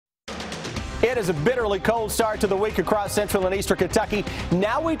It is a bitterly cold start to the week across central and eastern Kentucky.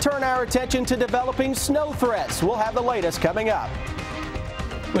 Now we turn our attention to developing snow threats. We'll have the latest coming up.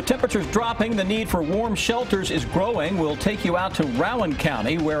 With temperatures dropping, the need for warm shelters is growing. We'll take you out to Rowan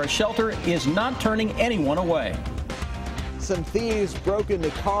County, where a shelter is not turning anyone away. Some thieves broke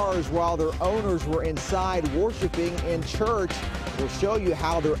into cars while their owners were inside worshiping in church. We'll show you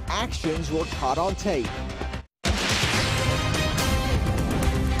how their actions were caught on tape.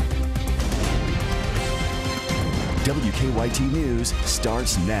 WKYT News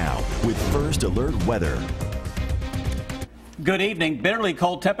starts now with First Alert Weather. Good evening. Bitterly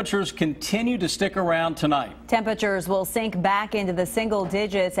cold temperatures continue to stick around tonight. Temperatures will sink back into the single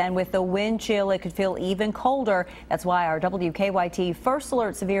digits, and with the wind chill, it could feel even colder. That's why our WKYT First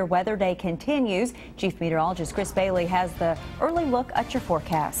Alert Severe Weather Day continues. Chief Meteorologist Chris Bailey has the early look at your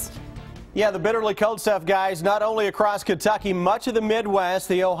forecast. Yeah, the bitterly cold stuff, guys, not only across Kentucky, much of the Midwest,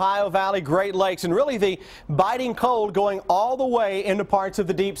 the Ohio Valley, Great Lakes, and really the biting cold going all the way into parts of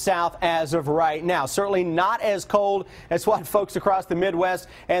the Deep South as of right now. Certainly not as cold as what folks across the Midwest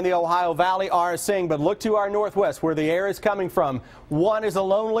and the Ohio Valley are seeing, but look to our northwest where the air is coming from. One is a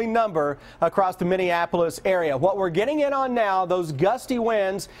lonely number across the Minneapolis area. What we're getting in on now, those gusty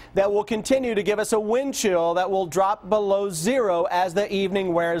winds that will continue to give us a wind chill that will drop below zero as the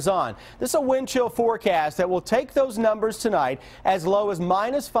evening wears on. This is a wind chill forecast that will take those numbers tonight as low as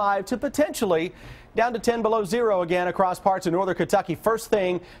 -5 to potentially down to 10 below zero again across parts of northern Kentucky first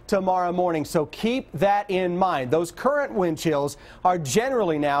thing tomorrow morning. So keep that in mind. Those current wind chills are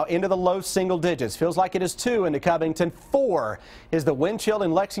generally now into the low single digits. Feels like it is 2 into Covington. 4 is the wind chill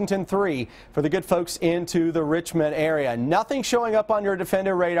in Lexington. 3 for the good folks into the Richmond area. Nothing showing up on your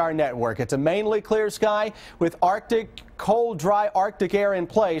Defender radar network. It's a mainly clear sky with cold, dry Arctic air in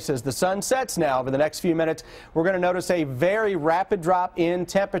place. As the sun sets now over the next few minutes, we're going to notice a very rapid drop in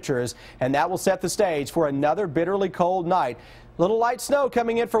temperatures, and that will set the stage for another bitterly cold night. Little light snow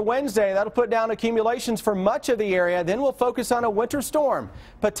coming in for Wednesday. That'll put down accumulations for much of the area. Then we'll focus on a winter storm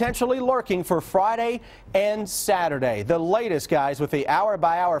potentially lurking for Friday and Saturday. The latest, guys, with the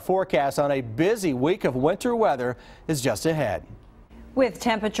hour-by-hour forecast on a busy week of winter weather is just ahead. With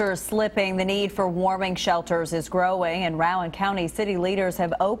temperatures slipping, the need for warming shelters is growing, and Rowan County city leaders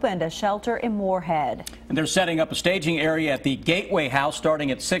have opened a shelter in Moorhead. And they're setting up a staging area at the Gateway House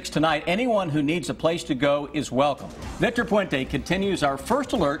starting at 6 tonight. Anyone who needs a place to go is welcome. Victor Puente continues our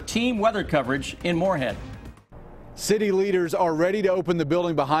First Alert team weather coverage in Moorhead. City leaders are ready to open the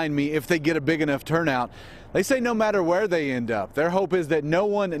building behind me if they get a big enough turnout. They say no matter where they end up, their hope is that no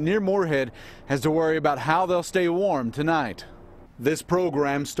one near Moorhead has to worry about how they'll stay warm tonight. This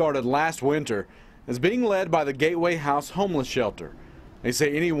program started last winter, is being led by the Gateway House Homeless Shelter. They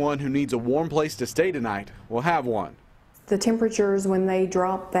say anyone who needs a warm place to stay tonight will have one. The temperatures, when they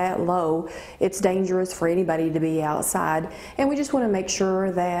drop that low, it's dangerous for anybody to be outside, and we just want to make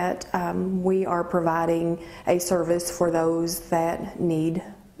sure that we are providing a service for those that need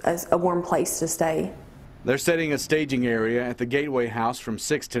a warm place to stay. They're setting a staging area at the Gateway House from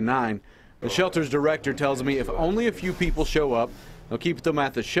 6 to 9. The shelter's director tells me if only a few people show up, they'll keep them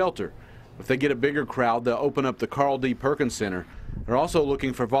at the shelter. If they get a bigger crowd, they'll open up the Carl D. Perkins Center. They're also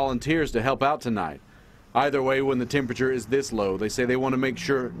looking for volunteers to help out tonight. Either way, when the temperature is this low, they say they want to make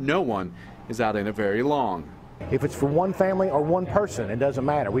sure no one is out in it very long. If it's for one family or one person, it doesn't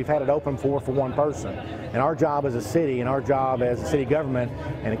matter. We've had it open for one person. And our job as a city and our job as a city government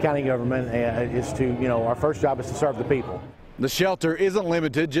and a county government is to, our first job is to serve the people. The shelter isn't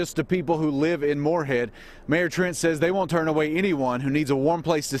limited just to people who live in Moorhead. Mayor Trent says they won't turn away anyone who needs a warm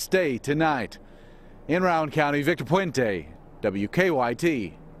place to stay tonight. In Rowan County, Victor Puente,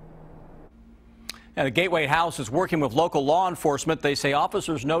 WKYT. And the Gateway House is working with local law enforcement. They say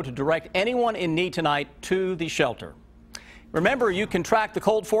officers know to direct anyone in need tonight to the shelter. Remember, you can track the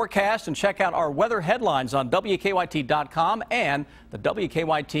cold forecast and check out our weather headlines on WKYT.com and the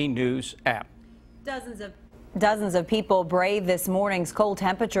WKYT News app. Dozens of people braved this morning's cold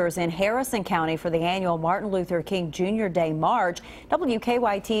temperatures in Harrison County for the annual Martin Luther King Jr. Day March.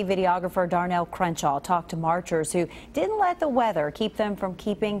 WKYT videographer Darnell Crenshaw talked to marchers who didn't let the weather keep them from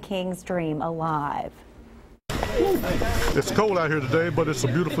keeping King's dream alive. It's cold out here today, but it's a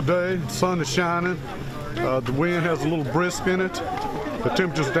beautiful day. The sun is shining. The wind has a little brisk in it. The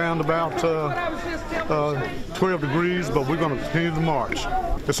temperature's down to about 12 degrees, but we're going to continue to march.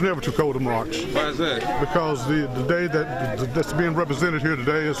 It's never too cold to march. Why is that? Because the day that's being represented here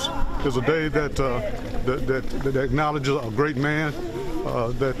today is a day that acknowledges a great man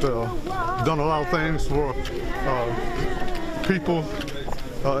that done a lot of things for people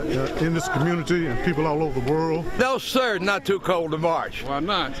in this community and people all over the world. No, sir, not too cold to march. Why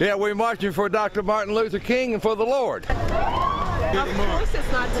not? Yeah, we're marching for Dr. Martin Luther King and for the Lord. Of course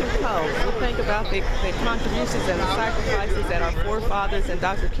it's not too cold. We think about the contributions and the sacrifices that our forefathers and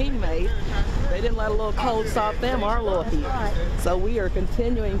Dr. King made. They didn't let a little cold stop them or a little heat. So we are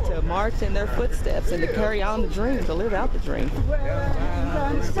continuing to march in their footsteps and to carry on the dream, to live out the dream. I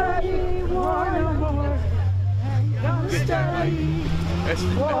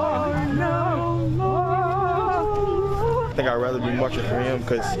think I'd rather be marching for him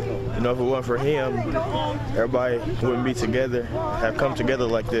because, you know, if it wasn't for him, everybody wouldn't be together, have come together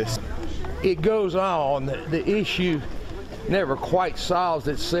like this. It goes on. The issue never quite solves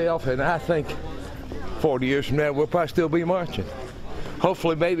itself, and I think 40 years from now we'll probably still be marching.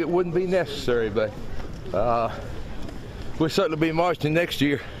 Hopefully maybe it wouldn't be necessary, but we'll certainly be marching next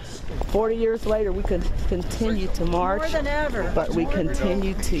year. 40 years later, we could continue to march, more than ever. But we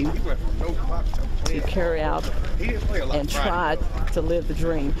continue to carry out and try to live the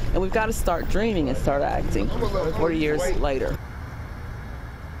dream. And we've got to start dreaming and start acting 40 years later.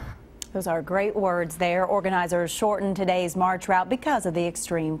 Those are great words there. Organizers shortened today's march route because of the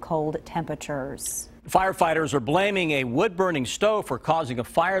extreme cold temperatures. Firefighters are blaming a wood-burning stove for causing a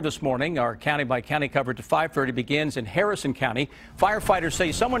fire this morning. Our county-by-county coverage at 5:30 begins in Harrison County. Firefighters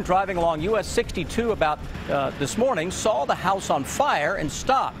say someone driving along US 62 about this morning saw the house on fire and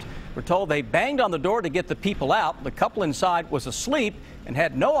stopped. We're told they banged on the door to get the people out. The couple inside was asleep and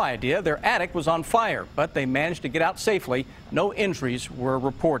had no idea their attic was on fire, but they managed to get out safely. No injuries were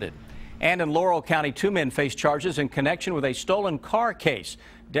reported. And in Laurel County, 2 men face charges in connection with a stolen car case.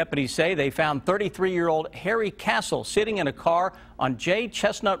 Deputies say they found 33-year-old Harry Castle sitting in a car on J.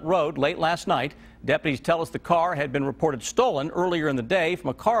 Chestnut Road late last night. Deputies tell us the car had been reported stolen earlier in the day from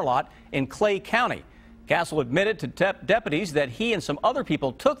a car lot in Clay County. Castle admitted to deputies that he and some other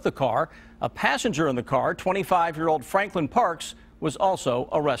people took the car. A passenger in the car, 25-year-old Franklin Parks, was also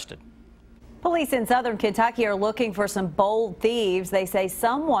arrested. Police in southern Kentucky are looking for some bold thieves. They say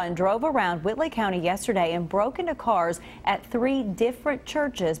someone drove around Whitley County yesterday and broke into cars at 3 different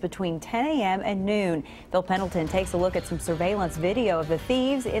churches between 10 a.m. and noon. Bill Pendleton takes a look at some surveillance video of the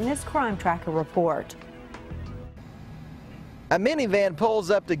thieves in this Crime Tracker report. A minivan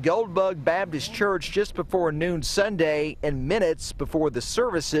pulls up to Goldbug Baptist Church just before noon Sunday and minutes before the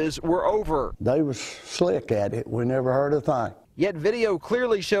services were over. They was slick at it. We never heard a thing. Yet video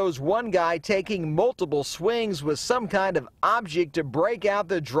clearly shows one guy taking multiple swings with some kind of object to break out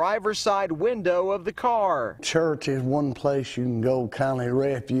the driver's side window of the car. Church is one place you can go, kind of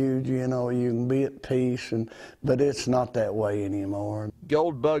refuge, you know, you can be at peace, but it's not that way anymore.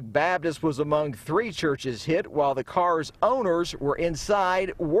 Goldbug Baptist was among 3 churches hit while the car's owners were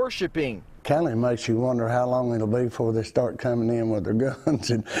inside worshiping. Kind of makes you wonder how long it'll be before they start coming in with their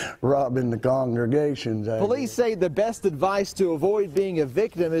guns and robbing the congregations. Police say the best advice to avoid being a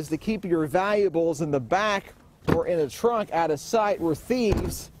victim is to keep your valuables in the back or in a trunk out of sight where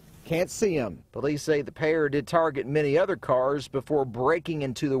thieves can't see them. Police say the pair did target many other cars before breaking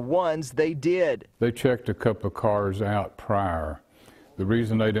into the ones they did. They checked a couple of cars out prior. The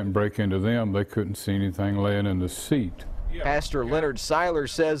reason they didn't break into them, they couldn't see anything laying in the seat. Pastor Leonard Seiler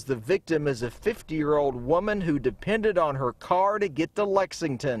says the victim is a 50-year-old woman who depended on her car to get to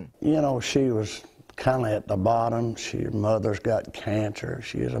Lexington. You know, she was kind of at the bottom. Her mother's got cancer.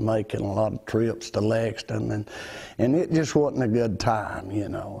 She was making a lot of trips to Lexington, and it just wasn't a good time, you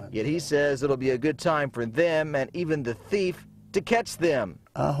know. Yet he says it'll be a good time for them and even the thief to catch them.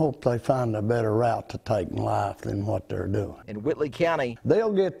 I hope they find a better route to taking life than what they're doing. In Whitley County,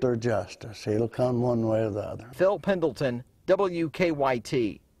 they'll get their justice. It'll come one way or the other. Phil Pendleton,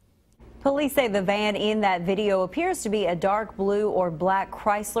 WKYT. Police say the van in that video appears to be a dark blue or black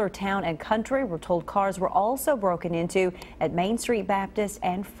Chrysler Town and Country. We're told cars were also broken into at Main Street Baptist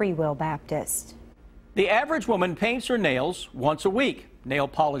and Freewell Baptist. The average woman paints her nails once a week. Nail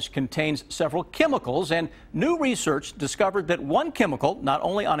polish contains several chemicals, and new research discovered that one chemical, not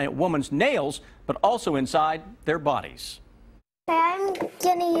only on a woman's nails, but also inside their bodies. I'm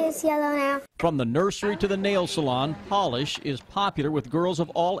gonna use yellow now. From the nursery to the nail salon, polish is popular with girls of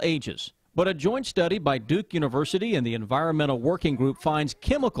all ages. But a joint study by Duke University and the Environmental Working Group finds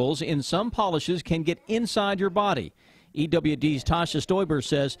chemicals in some polishes can get inside your body. EWD's Tasha Stoiber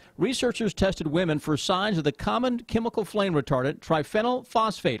says researchers tested women for signs of the common chemical flame retardant triphenyl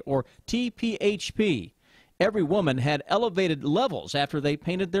phosphate, or TPHP. Every woman had elevated levels after they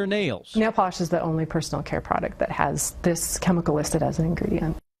painted their nails. Nail polish is the only personal care product that has this chemical listed as an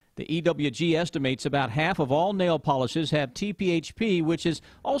ingredient. The EWG estimates about half of all nail polishes have TPHP, which is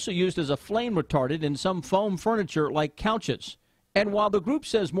also used as a flame retardant in some foam furniture like couches. And while the group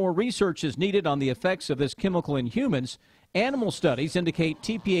says more research is needed on the effects of this chemical in humans, animal studies indicate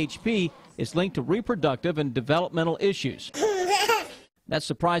TPHP is linked to reproductive and developmental issues. That's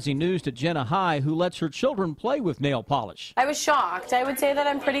surprising news to Jenna High, who lets her children play with nail polish. I was shocked. I would say that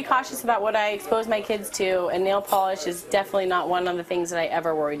I'm pretty cautious about what I expose my kids to, and nail polish is definitely not one of the things that I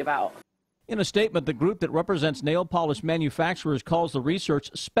ever worried about. In a statement, the group that represents nail polish manufacturers calls the research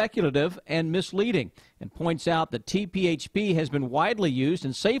speculative and misleading and points out that TPHP has been widely used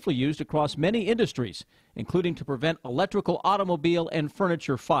and safely used across many industries, including to prevent electrical, automobile, and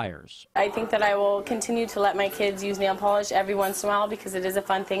furniture fires. I think that I will continue to let my kids use nail polish every once in a while because it is a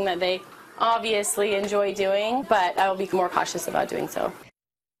fun thing that they obviously enjoy doing, but I will be more cautious about doing so.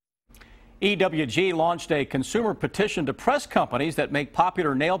 EWG launched a consumer petition to press companies that make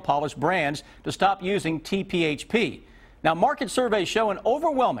popular nail polish brands to stop using TPHP. Now, market surveys show an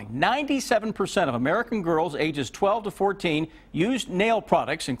overwhelming 97% of American girls ages 12 to 14 use nail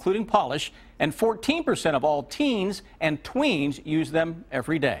products, including polish, and 14% of all teens and tweens use them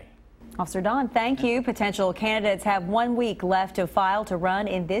every day. Officer Don, thank you. Potential candidates have 1 week left to file to run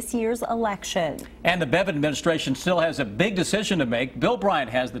in this year's election. And the Bevin administration still has a big decision to make. Bill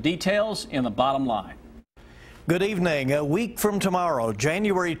Bryant has the details in the bottom line. Good evening. A week from tomorrow,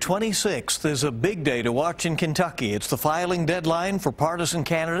 January 26th, is a big day to watch in Kentucky. It's the filing deadline for partisan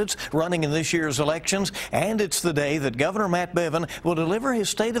candidates running in this year's elections, and it's the day that Governor Matt Bevin will deliver his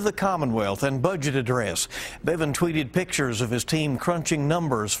State of the Commonwealth and budget address. Bevin tweeted pictures of his team crunching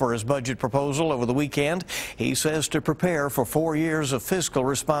numbers for his budget proposal over the weekend. He says to prepare for 4 years of fiscal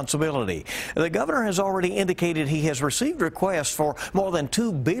responsibility. The governor has already indicated he has received requests for more than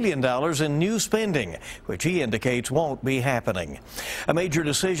 $2 billion in new spending, which he indicates won't be happening. A major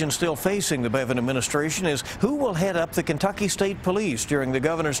decision still facing the Bevin administration is who will head up the Kentucky State Police during the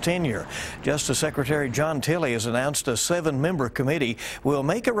governor's tenure. Justice Secretary John Tilley has announced a 7-member committee will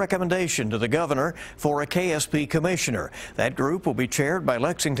make a recommendation to the governor for a KSP commissioner. That group will be chaired by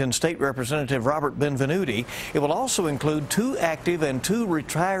Lexington State Representative Robert Benvenuti. It will also include 2 active and 2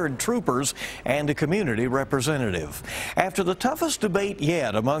 retired troopers and a community representative. After the toughest debate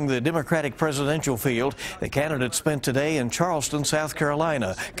yet among the Democratic presidential field, the candidates spent today in Charleston, South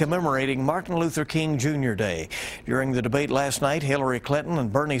Carolina, commemorating Martin Luther King Jr. Day. During the debate last night, Hillary Clinton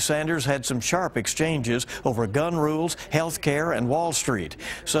and Bernie Sanders had some sharp exchanges over gun rules, health care, and Wall Street.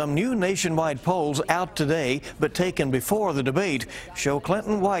 Some new nationwide polls out today, but taken before the debate, show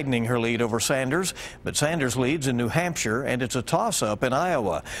Clinton widening her lead over Sanders, but Sanders leads in New Hampshire, and it's a toss-up in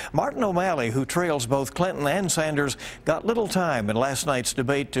Iowa. Martin O'Malley, who trails both Clinton and Sanders, got little time in last night's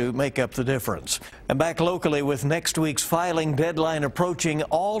debate to make up the difference. And back locally, with next week's filing deadline approaching,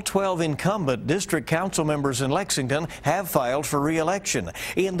 all 12 incumbent district council members in Lexington have filed for re-election.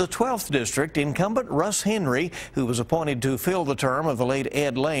 In the 12th district, incumbent Russ Henry, who was appointed to fill the term of the late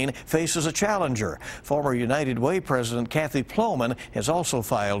Ed Lane, faces a challenger. Former United Way President Kathy Ploman has also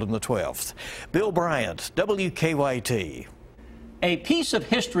filed in the 12th. Bill Bryant, WKYT. A piece of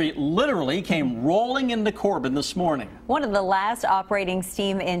history literally came rolling into Corbin this morning. One of the last operating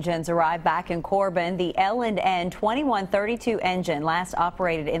steam engines arrived back in Corbin. The L&N 2132 engine last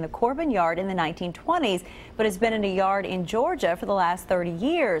operated in the Corbin yard in the 1920s, but has been in a yard in Georgia for the last 30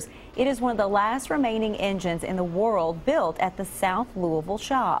 years. It is one of the last remaining engines in the world built at the South Louisville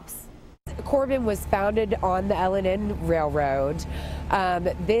shops. Corbin was founded on the L&N Railroad.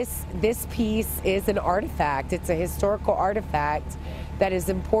 This piece is an artifact. It's a historical artifact that is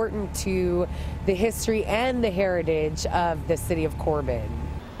important to the history and the heritage of the city of Corbin.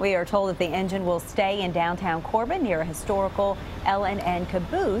 We are told that the engine will stay in downtown Corbin near a historical L&N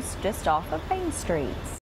caboose just off of Main Street.